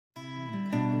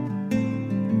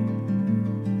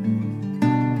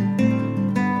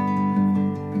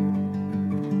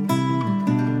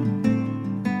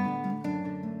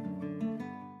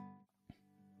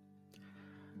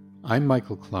I'm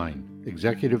Michael Klein,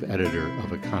 Executive Editor of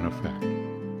Econofact,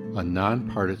 a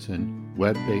nonpartisan,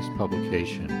 web-based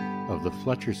publication of the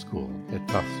Fletcher School at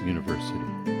Tufts University.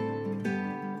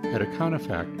 At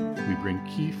Econofact, we bring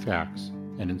key facts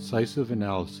and incisive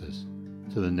analysis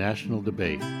to the national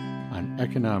debate on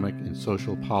economic and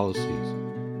social policies,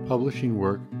 publishing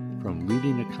work from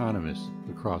leading economists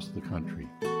across the country.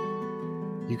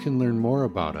 You can learn more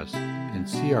about us and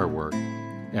see our work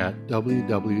at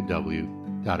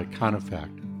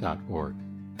www.econofact.org.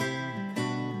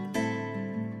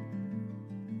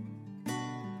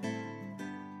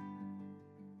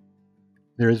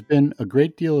 There has been a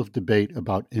great deal of debate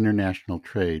about international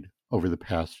trade over the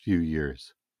past few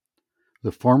years.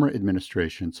 The former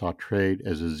administration saw trade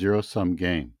as a zero-sum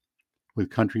game, with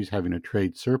countries having a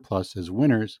trade surplus as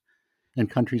winners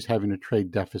and countries having a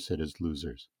trade deficit as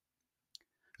losers.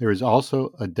 There is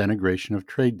also a denigration of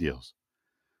trade deals.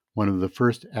 One of the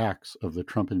first acts of the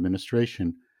Trump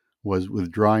administration was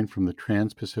withdrawing from the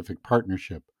Trans-Pacific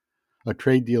Partnership, a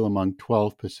trade deal among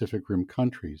 12 Pacific Rim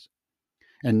countries,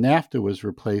 and NAFTA was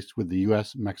replaced with the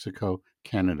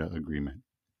U.S.-Mexico-Canada agreement.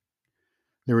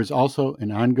 There is also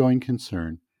an ongoing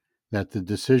concern that the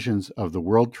decisions of the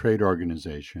World Trade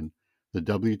Organization, the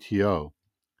WTO,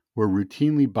 were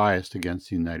routinely biased against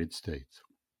the United States.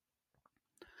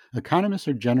 Economists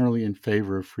are generally in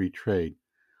favor of free trade,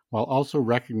 while also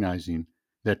recognizing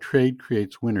that trade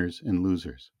creates winners and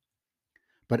losers.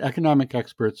 But economic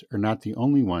experts are not the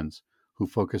only ones who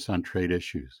focus on trade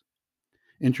issues.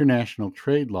 International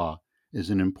trade law is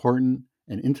an important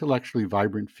and intellectually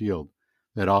vibrant field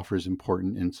that offers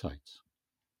important insights.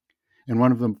 And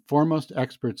one of the foremost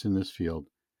experts in this field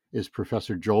is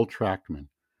Professor Joel Trachtman,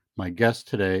 my guest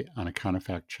today on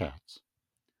Econofact Chats.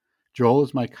 Joel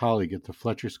is my colleague at the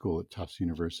Fletcher School at Tufts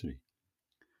University.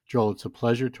 Joel, it's a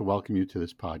pleasure to welcome you to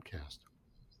this podcast.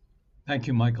 Thank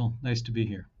you, Michael. Nice to be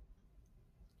here.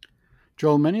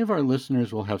 Joel, many of our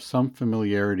listeners will have some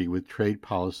familiarity with trade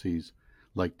policies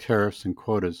like tariffs and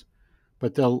quotas,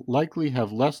 but they'll likely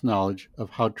have less knowledge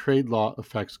of how trade law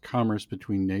affects commerce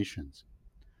between nations.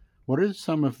 What are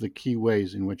some of the key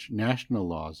ways in which national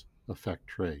laws affect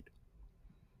trade?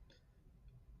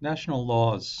 National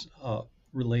laws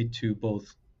relate to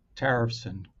both tariffs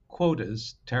and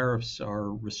quotas. Tariffs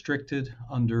are restricted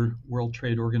under World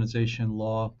Trade Organization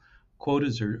law.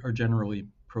 Quotas are generally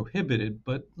prohibited,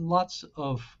 but lots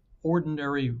of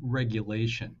ordinary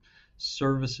regulation,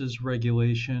 services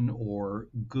regulation, or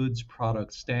goods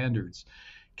product standards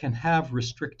can have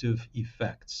restrictive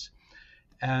effects.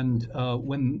 And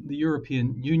when the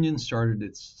European Union started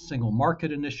its single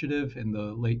market initiative in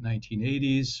the late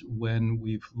 1980s, when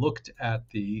we've looked at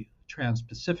the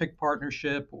Trans-Pacific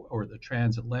Partnership or the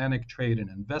Transatlantic Trade and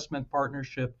Investment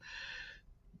Partnership,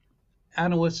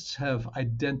 analysts have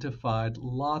identified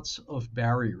lots of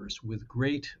barriers with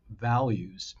great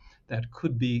values that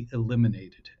could be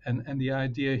eliminated. And the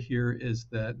idea here is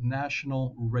that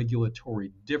national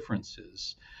regulatory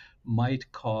differences might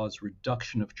cause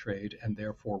reduction of trade and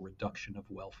therefore reduction of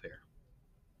welfare.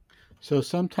 So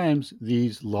sometimes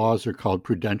these laws are called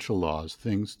prudential laws,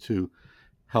 things to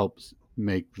help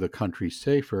make the country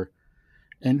safer.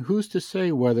 And who's to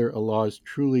say whether a law is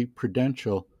truly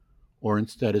prudential or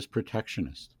instead is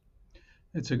protectionist?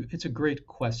 It's a great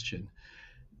question.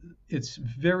 It's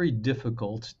very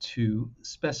difficult to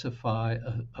specify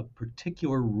a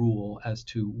particular rule as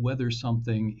to whether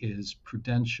something is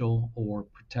prudential or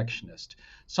protectionist.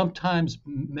 Sometimes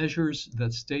measures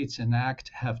that states enact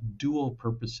have dual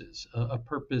purposes. A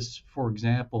purpose, for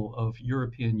example, of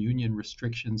European Union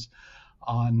restrictions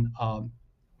on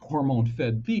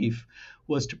hormone-fed beef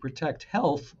was to protect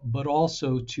health, but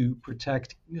also to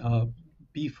protect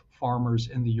beef farmers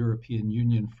in the European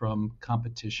Union from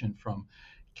competition from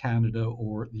Canada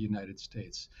or the United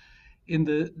States. In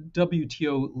the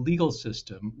WTO legal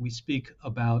system, we speak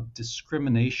about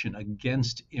discrimination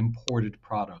against imported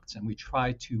products, and we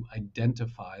try to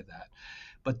identify that.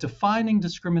 But defining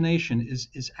discrimination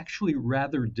is actually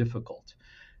rather difficult.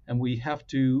 And we have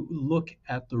to look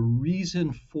at the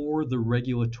reason for the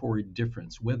regulatory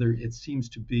difference, whether it seems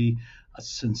to be a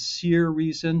sincere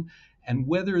reason, and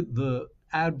whether the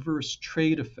adverse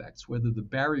trade effects, whether the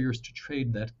barriers to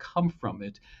trade that come from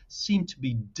it seem to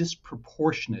be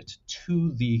disproportionate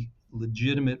to the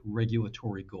legitimate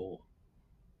regulatory goal.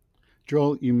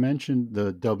 Joel, you mentioned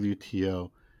the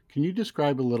WTO. Can you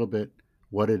describe a little bit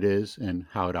what it is and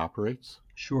how it operates?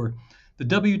 Sure.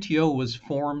 The WTO was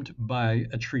formed by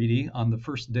a treaty on the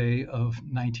first day of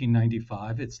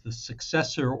 1995. It's the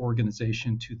successor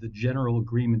organization to the General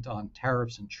Agreement on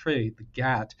Tariffs and Trade, the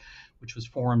GATT, which was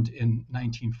formed in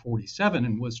 1947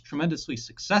 and was tremendously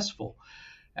successful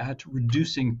at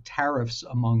reducing tariffs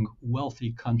among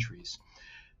wealthy countries.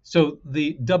 So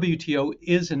the WTO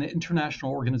is an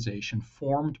international organization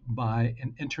formed by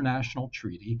an international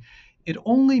treaty. It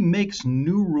only makes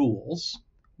new rules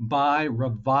by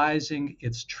revising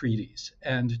its treaties,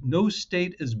 and no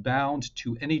state is bound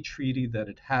to any treaty that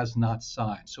it has not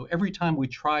signed. So every time we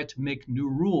try to make new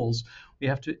rules, we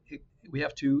have to we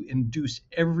have to induce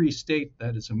every state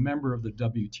that is a member of the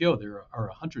WTO, there are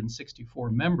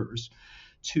 164 members,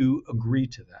 to agree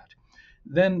to that.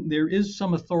 Then there is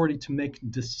some authority to make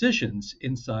decisions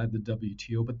inside the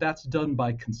WTO, but that's done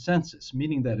by consensus,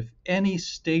 meaning that if any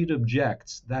state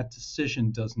objects, that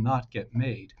decision does not get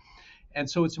made. And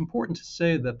so it's important to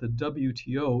say that the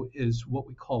WTO is what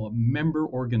we call a member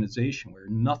organization, where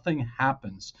nothing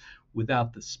happens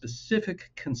without the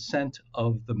specific consent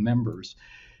of the members,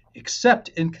 except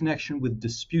in connection with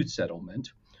dispute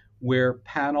settlement, where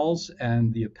panels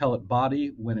and the appellate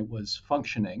body, when it was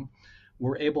functioning,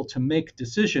 were able to make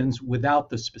decisions without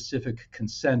the specific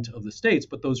consent of the states,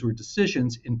 but those were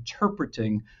decisions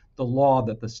interpreting the law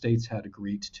that the states had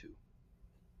agreed to.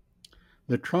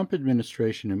 The Trump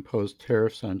administration imposed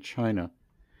tariffs on China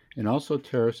and also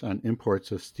tariffs on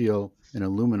imports of steel and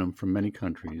aluminum from many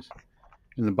countries,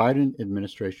 and the Biden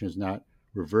administration has not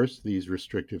reversed these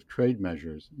restrictive trade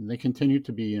measures, and they continue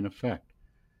to be in effect.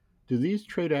 Do these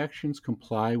trade actions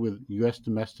comply with U.S.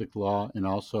 domestic law and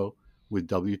also with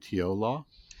WTO law?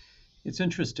 It's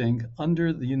interesting.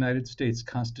 Under the United States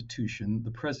Constitution,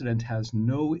 the president has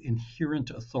no inherent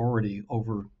authority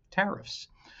over tariffs,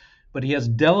 but he has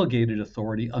delegated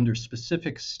authority under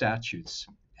specific statutes.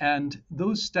 And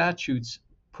those statutes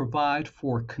provide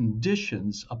for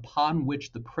conditions upon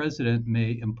which the president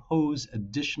may impose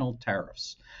additional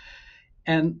tariffs.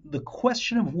 And the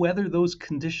question of whether those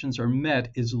conditions are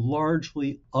met is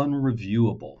largely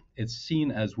unreviewable. It's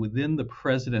seen as within the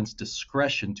president's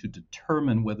discretion to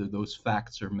determine whether those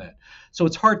facts are met. So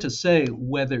it's hard to say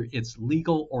whether it's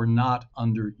legal or not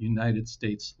under United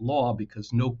States law,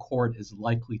 because no court is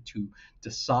likely to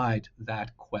decide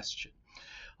that question.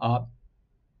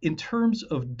 In terms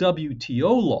of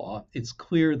WTO law, it's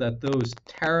clear that those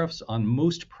tariffs on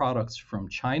most products from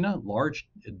China, large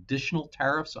additional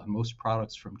tariffs on most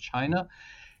products from China,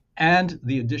 and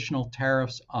the additional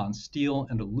tariffs on steel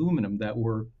and aluminum that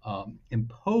were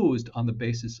imposed on the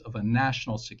basis of a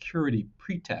national security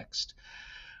pretext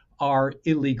are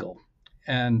illegal.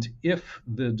 And if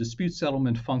the dispute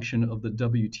settlement function of the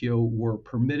WTO were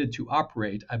permitted to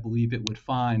operate, I believe it would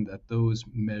find that those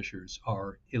measures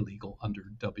are illegal under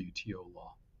WTO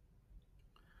law.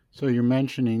 So you're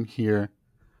mentioning here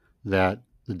that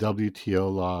the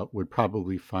WTO law would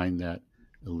probably find that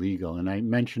illegal. And I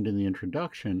mentioned in the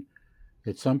introduction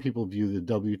that some people view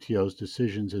the WTO's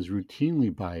decisions as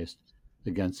routinely biased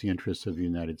against the interests of the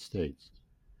United States.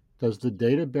 Does the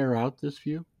data bear out this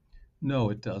view?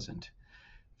 No, it doesn't.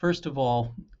 First of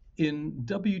all, in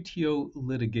WTO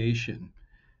litigation,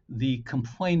 the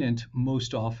complainant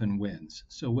most often wins.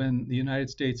 So when the United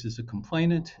States is a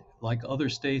complainant, like other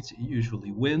states, it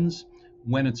usually wins.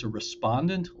 When it's a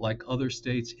respondent, like other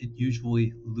states, it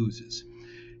usually loses.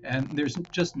 And there's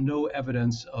just no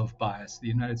evidence of bias. The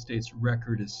United States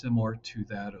record is similar to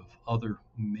that of other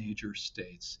major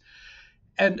states.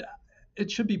 And it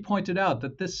should be pointed out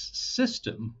that this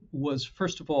system was,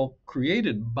 first of all,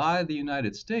 created by the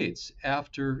United States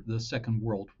after the Second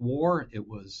World War. It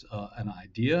was an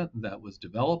idea that was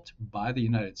developed by the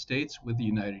United States with the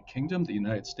United Kingdom. The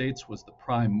United States was the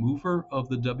prime mover of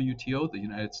the WTO. The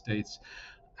United States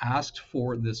asked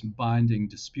for this binding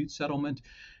dispute settlement.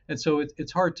 And so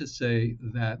it's hard to say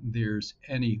that there's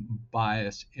any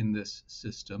bias in this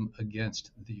system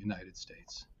against the United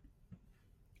States.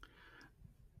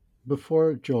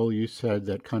 Before, Joel, you said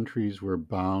that countries were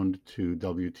bound to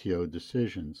WTO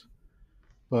decisions.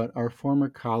 But our former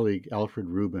colleague, Alfred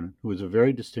Rubin, who is a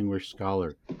very distinguished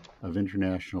scholar of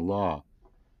international law,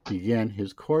 began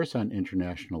his course on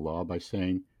international law by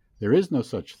saying there is no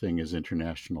such thing as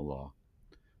international law.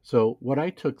 So what I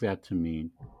took that to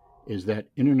mean is that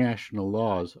international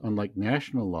laws, unlike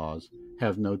national laws,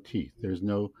 have no teeth. There's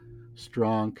no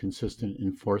strong, consistent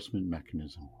enforcement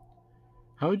mechanism.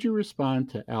 How would you respond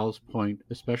to Al's point,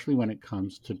 especially when it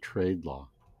comes to trade law?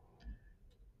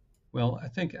 Well, I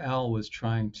think Al was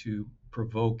trying to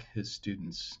provoke his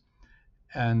students.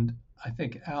 And I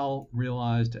think Al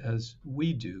realized, as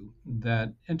we do,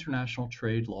 that international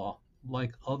trade law,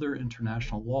 like other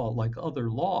international law, like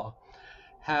other law,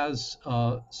 has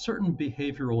certain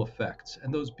behavioral effects.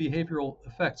 And those behavioral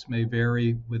effects may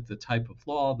vary with the type of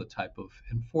law, the type of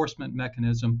enforcement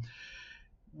mechanism.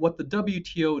 What the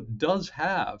WTO does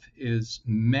have is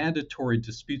mandatory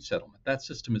dispute settlement. That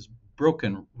system is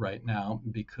broken right now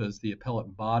because the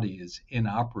appellate body is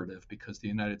inoperative because the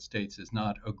United States is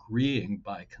not agreeing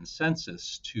by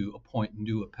consensus to appoint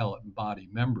new appellate body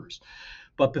members.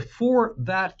 But before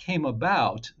that came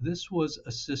about, this was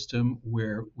a system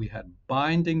where we had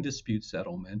binding dispute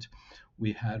settlement,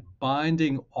 we had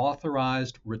binding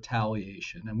authorized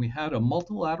retaliation, and we had a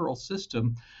multilateral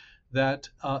system that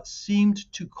seemed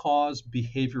to cause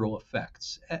behavioral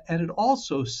effects. And it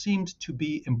also seemed to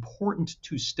be important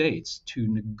to states to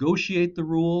negotiate the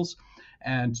rules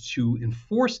and to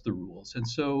enforce the rules. And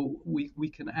so we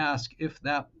can ask if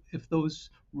those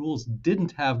rules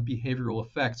didn't have behavioral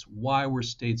effects, why were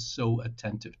states so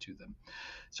attentive to them?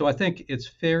 So I think it's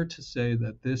fair to say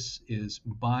that this is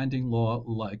binding law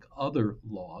like other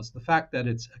laws. The fact that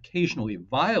it's occasionally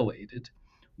violated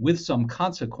with some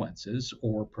consequences,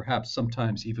 or perhaps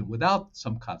sometimes even without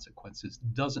some consequences,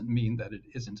 doesn't mean that it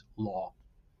isn't law.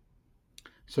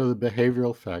 So the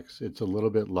behavioral effects, it's a little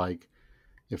bit like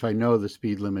if I know the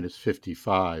speed limit is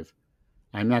 55,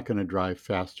 I'm not going to drive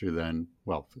faster than,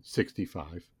 well,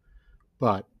 65,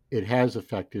 but it has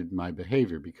affected my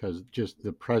behavior because just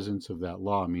the presence of that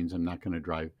law means I'm not going to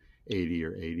drive 80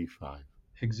 or 85.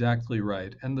 Exactly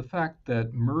right. And the fact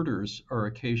that murders are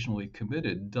occasionally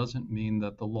committed doesn't mean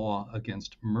that the law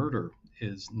against murder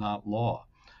is not law.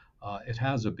 It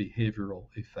has a behavioral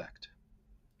effect.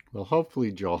 Well,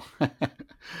 hopefully, Joel,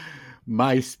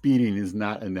 my speeding is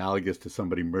not analogous to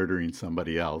somebody murdering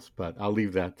somebody else, but I'll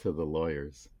leave that to the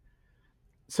lawyers.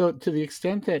 So, to the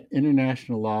extent that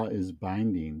international law is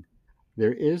binding,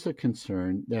 there is a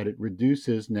concern that it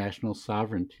reduces national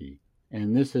sovereignty.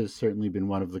 And this has certainly been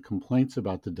one of the complaints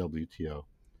about the WTO.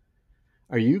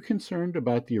 Are you concerned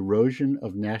about the erosion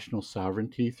of national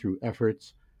sovereignty through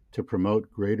efforts to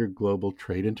promote greater global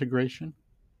trade integration?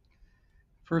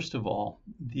 First of all,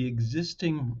 the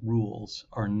existing rules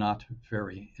are not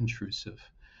very intrusive.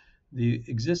 The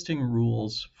existing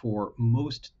rules for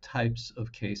most types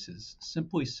of cases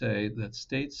simply say that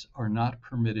states are not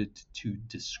permitted to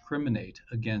discriminate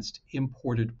against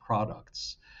imported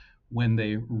products when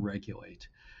they regulate.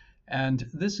 And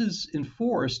this is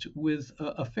enforced with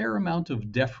a fair amount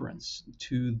of deference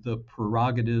to the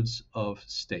prerogatives of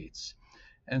states.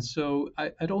 And so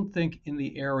I don't think in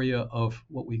the area of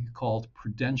what we called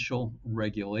prudential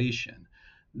regulation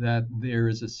that there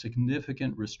is a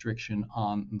significant restriction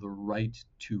on the right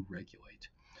to regulate.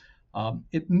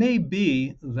 It may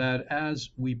be that as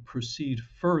we proceed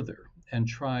further and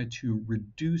try to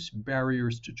reduce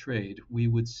barriers to trade, we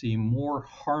would see more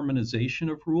harmonization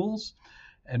of rules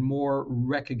and more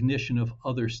recognition of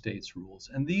other states' rules.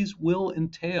 And these will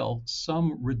entail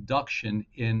some reduction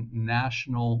in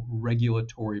national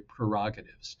regulatory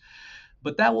prerogatives.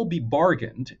 But that will be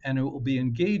bargained and it will be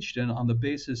engaged in on the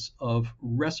basis of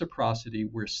reciprocity,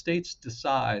 where states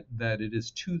decide that it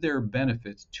is to their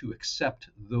benefit to accept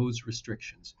those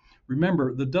restrictions.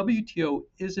 Remember, the WTO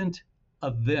isn't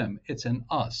a them, it's an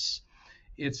us.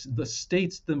 It's the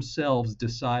states themselves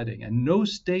deciding, and no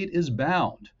state is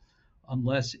bound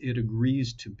unless it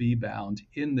agrees to be bound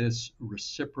in this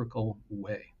reciprocal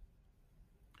way.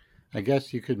 I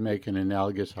guess you could make an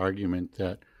analogous argument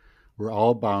that we're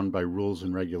all bound by rules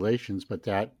and regulations, but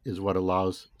that is what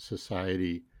allows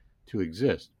society to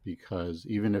exist. Because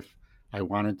even if I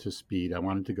wanted to speed, I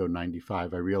wanted to go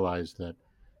 95, I realize that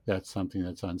that's something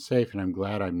that's unsafe. And I'm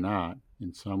glad I'm not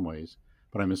in some ways,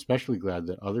 but I'm especially glad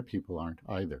that other people aren't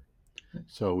either.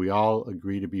 So we all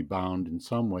agree to be bound in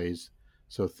some ways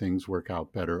so things work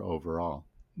out better overall.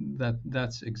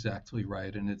 That's exactly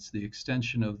right, and it's the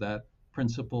extension of that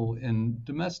principle in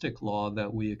domestic law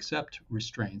that we accept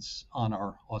restraints on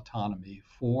our autonomy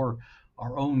for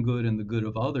our own good and the good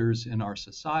of others in our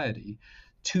society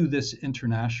to this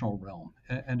international realm.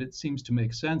 And it seems to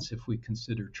make sense if we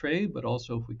consider trade, but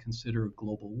also if we consider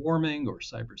global warming or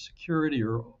cybersecurity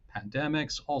or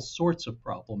pandemics. All sorts of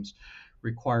problems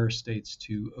require states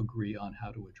to agree on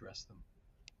how to address them.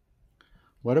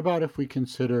 What about if we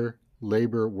consider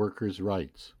labor workers'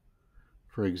 rights?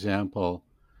 For example,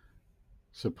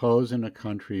 suppose in a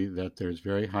country that there's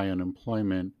very high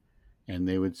unemployment and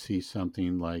they would see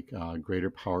something like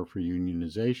greater power for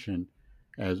unionization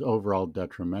as overall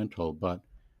detrimental, but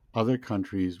other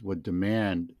countries would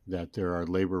demand that there are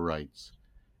labor rights.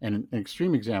 And an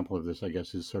extreme example of this, I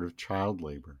guess, is sort of child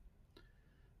labor.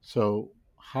 So,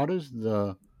 how does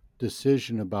the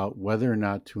decision about whether or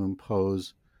not to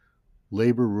impose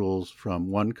labor rules from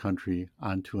one country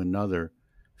onto another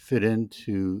fit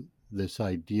into this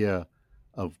idea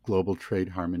of global trade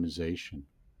harmonization?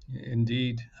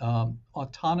 Indeed.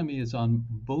 Autonomy is on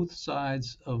both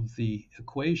sides of the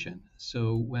equation.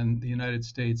 So when the United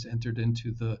States entered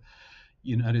into the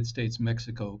United States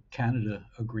Mexico Canada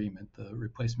agreement, the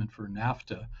replacement for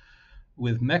NAFTA,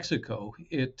 with Mexico,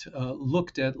 it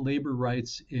looked at labor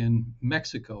rights in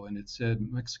Mexico, and it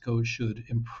said Mexico should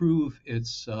improve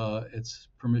its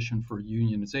permission for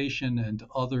unionization and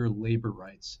other labor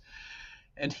rights.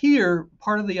 And here,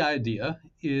 part of the idea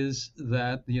is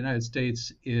that the United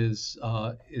States is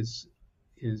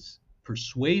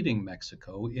persuading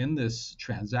Mexico in this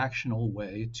transactional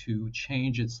way to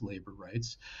change its labor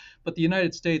rights, but the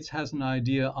United States has an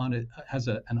idea on it, has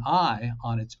an eye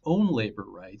on its own labor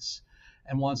rights,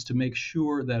 and wants to make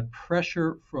sure that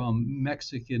pressure from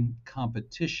Mexican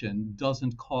competition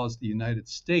doesn't cause the United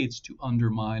States to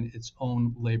undermine its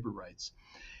own labor rights.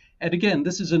 And again,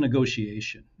 this is a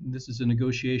negotiation. This is a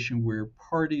negotiation where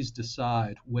parties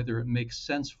decide whether it makes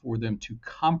sense for them to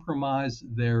compromise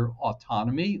their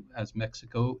autonomy, as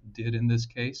Mexico did in this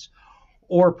case,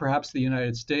 or perhaps the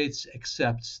United States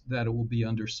accepts that it will be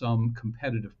under some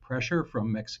competitive pressure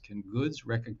from Mexican goods,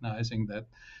 recognizing that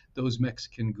those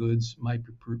Mexican goods might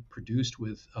be produced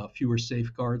with fewer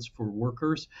safeguards for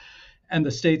workers. And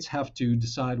the states have to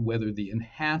decide whether the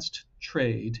enhanced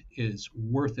trade is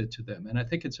worth it to them. And I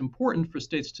think it's important for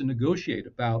states to negotiate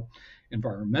about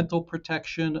environmental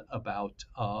protection, about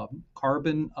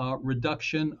carbon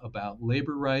reduction, about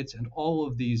labor rights, and all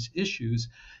of these issues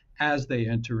as they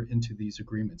enter into these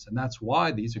agreements. And that's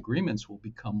why these agreements will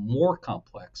become more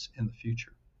complex in the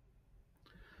future.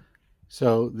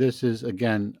 So this is,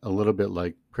 again, a little bit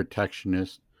like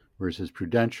protectionist versus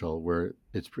prudential, where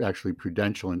it's actually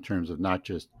prudential in terms of not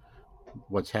just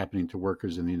what's happening to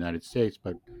workers in the United States,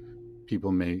 but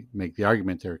people may make the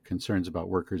argument there are concerns about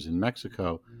workers in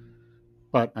Mexico.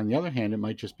 But on the other hand, it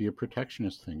might just be a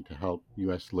protectionist thing to help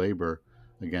U.S. labor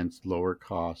against lower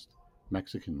cost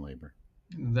Mexican labor.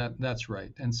 That's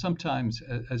right. And sometimes,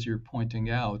 as you're pointing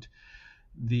out,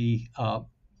 the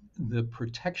the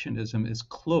protectionism is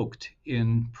cloaked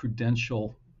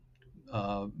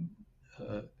uh,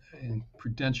 in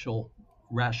prudential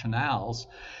rationales.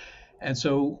 And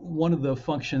so, one of the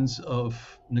functions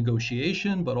of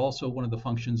negotiation, but also one of the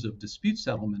functions of dispute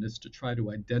settlement, is to try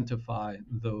to identify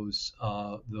those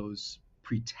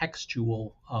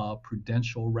pretextual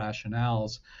prudential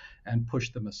rationales and push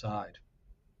them aside.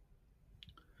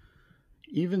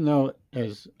 Even though,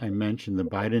 as I mentioned, the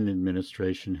Biden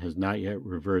administration has not yet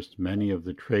reversed many of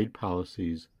the trade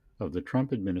policies of the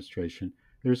Trump administration,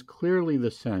 there's clearly the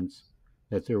sense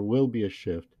that there will be a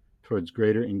shift towards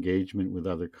greater engagement with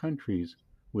other countries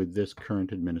with this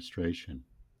current administration.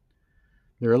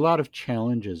 There are a lot of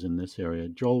challenges in this area.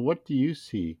 Joel, what do you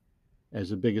see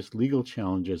as the biggest legal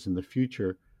challenges in the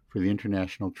future for the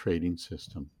international trading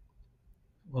system?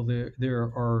 Well, there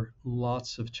are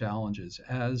lots of challenges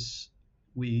as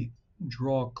we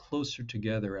draw closer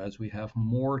together, as we have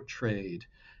more trade,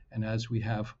 and as we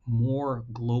have more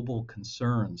global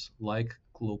concerns like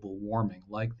global warming,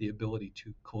 like the ability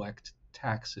to collect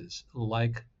taxes,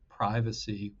 like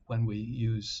privacy when we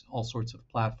use all sorts of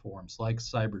platforms, like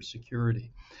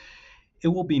cybersecurity. It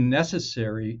will be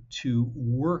necessary to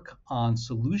work on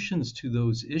solutions to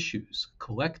those issues,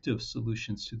 collective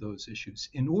solutions to those issues,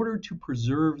 in order to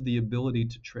preserve the ability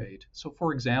to trade. So,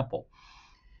 for example,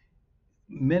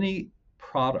 many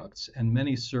products and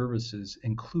many services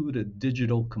include a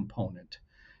digital component,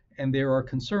 and there are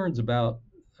concerns about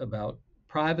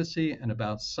privacy and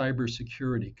about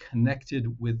cybersecurity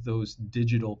connected with those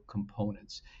digital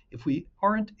components. If we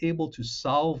aren't able to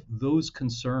solve those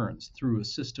concerns through a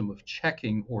system of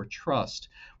checking or trust,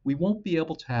 we won't be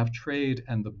able to have trade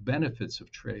and the benefits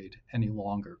of trade any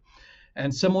longer.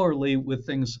 And similarly, with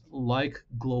things like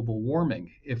global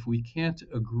warming, if we can't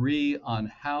agree on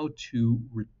how to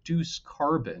reduce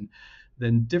carbon,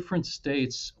 then different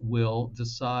states will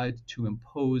decide to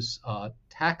impose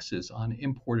taxes on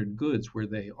imported goods where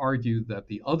they argue that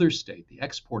the other state, the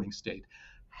exporting state,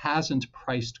 hasn't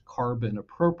priced carbon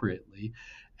appropriately,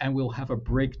 and we'll have a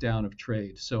breakdown of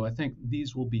trade. So I think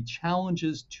these will be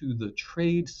challenges to the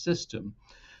trade system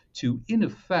to, in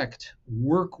effect,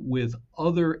 work with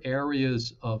other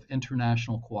areas of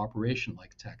international cooperation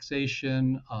like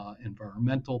taxation,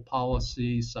 environmental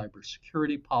policy,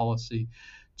 cybersecurity policy,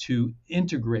 to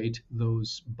integrate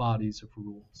those bodies of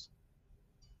rules.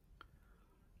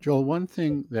 Joel, one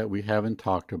thing that we haven't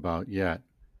talked about yet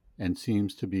and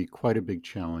seems to be quite a big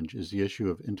challenge is the issue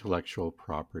of intellectual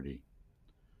property.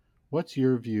 What's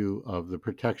your view of the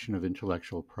protection of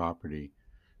intellectual property?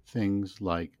 Things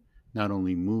like not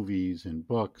only movies and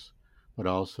books, but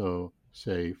also,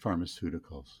 say,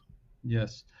 pharmaceuticals.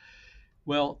 Yes.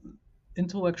 Well,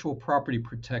 intellectual property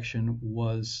protection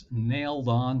was nailed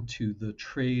on to the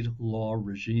trade law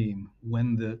regime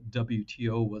when the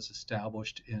WTO was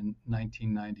established in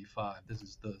 1995. This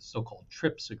is the so-called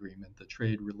TRIPS agreement, the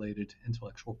Trade Related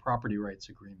Intellectual Property Rights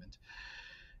Agreement.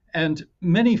 And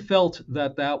many felt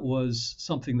that that was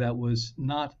something that was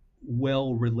not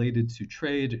well related to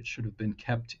trade. It should have been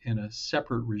kept in a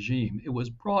separate regime. It was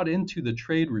brought into the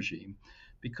trade regime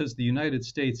because the United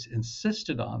States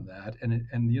insisted on that.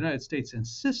 And the United States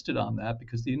insisted on that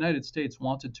because the United States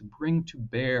wanted to bring to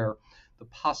bear the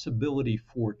possibility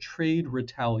for trade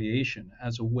retaliation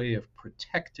as a way of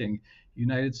protecting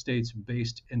United States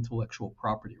based intellectual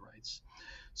property rights.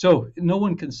 So no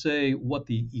one can say what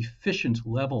the efficient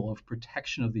level of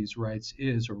protection of these rights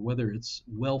is, or whether it's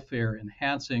welfare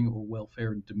enhancing or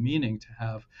welfare demeaning to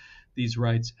have these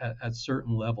rights at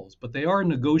certain levels. But they are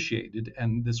negotiated,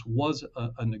 and this was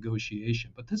a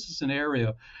negotiation. But this is an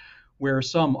area where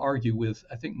some argue with,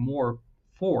 I think, more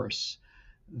force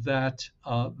that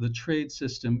the trade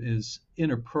system is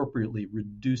inappropriately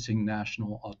reducing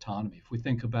national autonomy. If we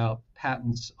think about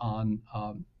patents on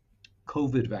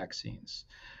COVID vaccines,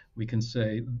 we can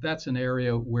say that's an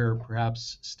area where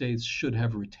perhaps states should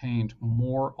have retained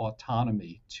more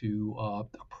autonomy to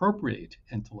appropriate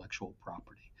intellectual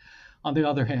property. On the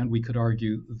other hand, we could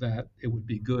argue that it would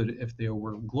be good if there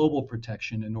were global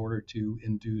protection in order to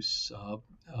induce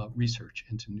research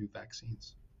into new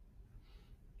vaccines.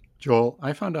 Joel,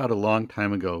 I found out a long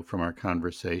time ago from our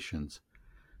conversations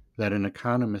that an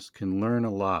economist can learn a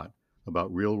lot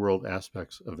about real-world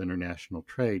aspects of international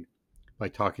trade by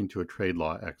talking to a trade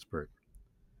law expert.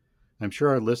 I'm sure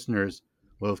our listeners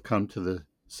will have come to the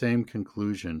same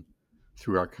conclusion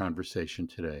through our conversation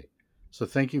today. So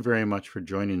thank you very much for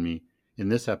joining me in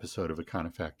this episode of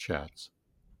Econofact Chats.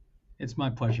 It's my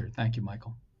pleasure. Thank you,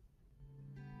 Michael.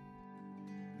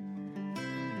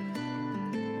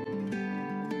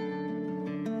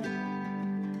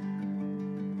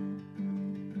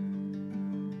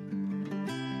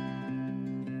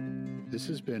 This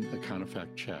has been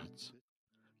Econofact Chats.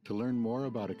 To learn more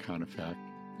about Econofact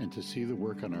and to see the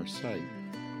work on our site,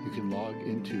 you can log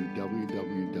into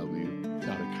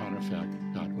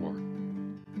www.econofact.org.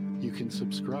 You can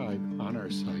subscribe on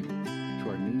our site to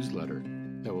our newsletter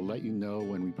that will let you know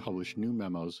when we publish new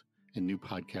memos and new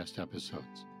podcast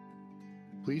episodes.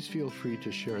 Please feel free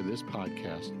to share this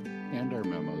podcast and our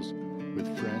memos with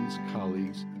friends,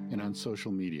 colleagues, and on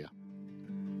social media.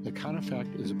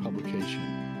 Econofact is a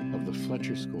publication of the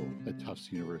Fletcher School at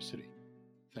Tufts University.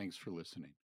 Thanks for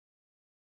listening.